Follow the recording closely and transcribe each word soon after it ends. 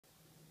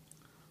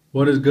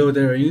What is good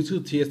there on YouTube?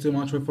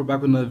 tstomamba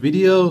back with another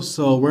video.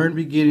 So we're gonna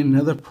be getting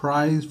another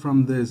prize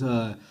from this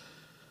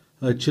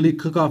chili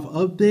cook-off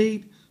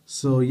update.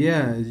 So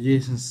yeah, as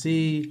you can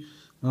see,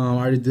 I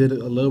already did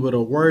a little bit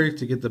of work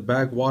to get the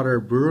Backwater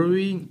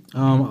Brewery.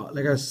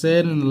 Like I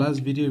said in the last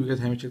video, if you guys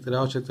haven't checked it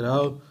out, check it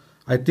out.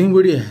 I think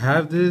we already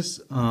have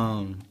this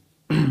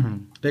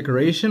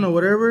decoration or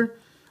whatever.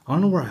 I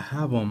don't know where I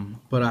have them,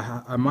 but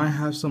I might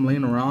have some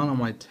laying around on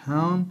my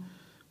town.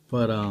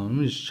 But let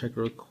me just check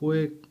real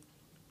quick.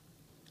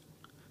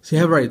 See,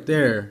 I have right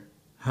there.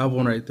 I have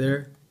one right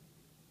there.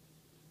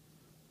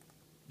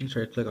 Let me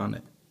try to click on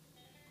it.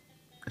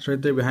 It's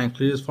right there behind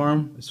Clear's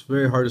farm. It's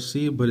very hard to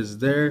see, but it's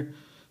there.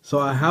 So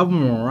I have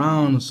them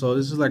around. So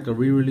this is like a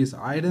re-release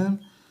item.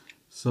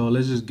 So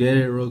let's just get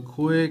it real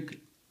quick.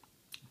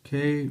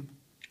 Okay.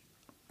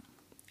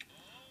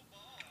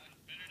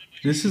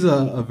 This is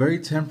a very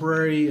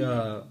temporary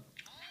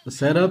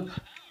setup.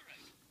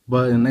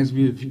 But in the next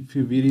few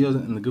videos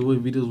and the giveaway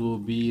videos will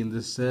be in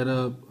this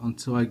setup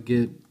until I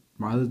get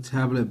my other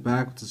tablet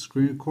back with the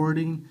screen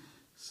recording.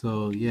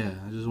 So yeah,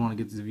 I just want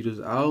to get these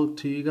videos out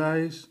to you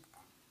guys.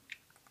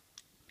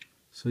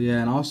 So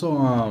yeah, and also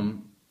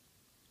I'm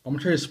gonna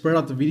try to spread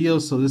out the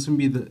videos, so this will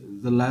be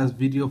the last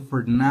video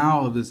for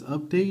now of this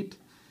update.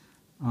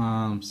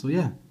 So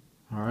yeah,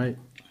 all right.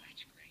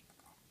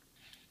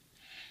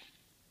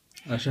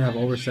 I should have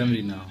over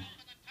 70 now,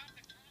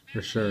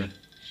 for sure.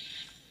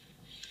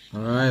 All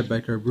right,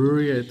 Backwater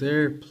Brewery right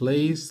there.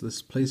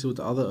 Let's place it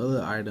with all the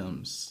other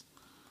items.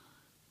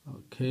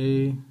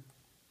 Okay,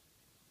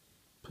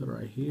 put it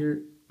right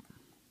here,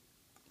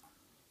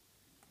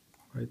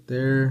 right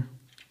there.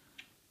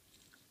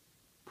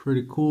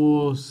 Pretty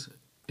cool.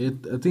 I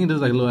think it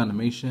does like a little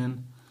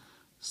animation.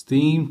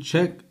 Steam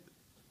check,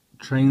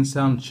 train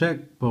sound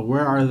check, but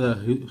where are the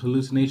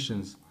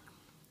hallucinations?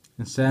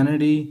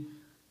 Insanity,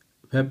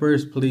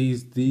 peppers,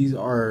 please. These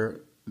are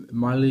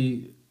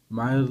mildly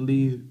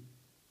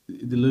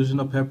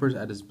delusional peppers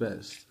at its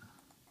best.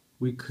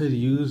 We could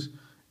use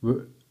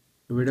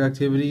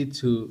radioactivity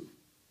to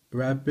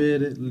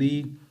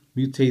rapidly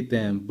mutate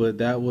them, but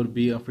that would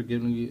be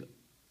unforgivably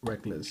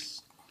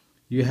reckless.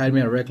 You had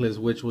me at reckless,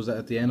 which was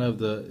at the end of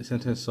the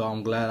sentence, so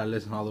I'm glad I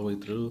listened all the way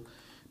through.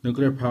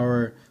 Nuclear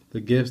power,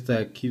 the gifts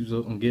that keeps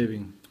on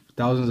giving.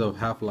 Thousands of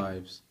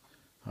half-lives.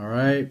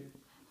 Alright.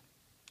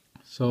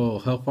 So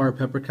Hellfire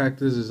Pepper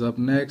Cactus is up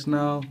next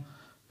now.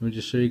 Let me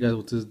just show you guys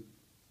what this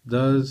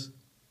does.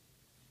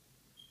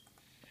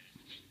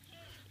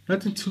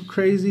 Nothing too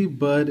crazy,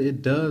 but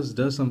it does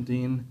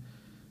something.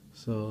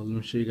 So let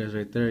me show you guys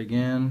right there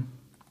again.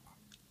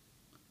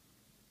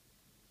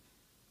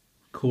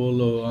 Cool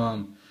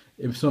little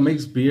so it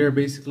makes beer,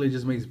 basically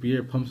just makes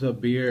beer, pumps up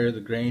beer, the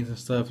grains and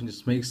stuff, and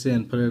just makes it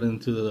and put it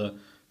into the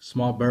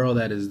small barrel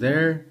that is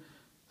there.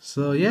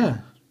 So yeah,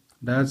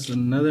 that's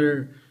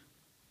another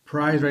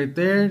prize right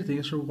there.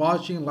 Thanks for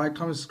watching. Like,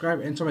 comment,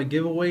 subscribe, enter my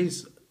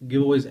giveaways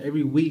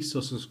every week.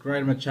 So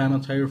subscribe to my channel,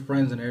 tell your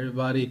friends and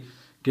everybody.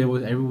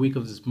 Giveaways every week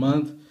of this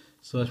month.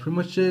 So that's pretty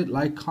much it.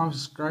 Like, comment,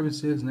 subscribe, and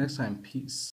see you next time. Peace.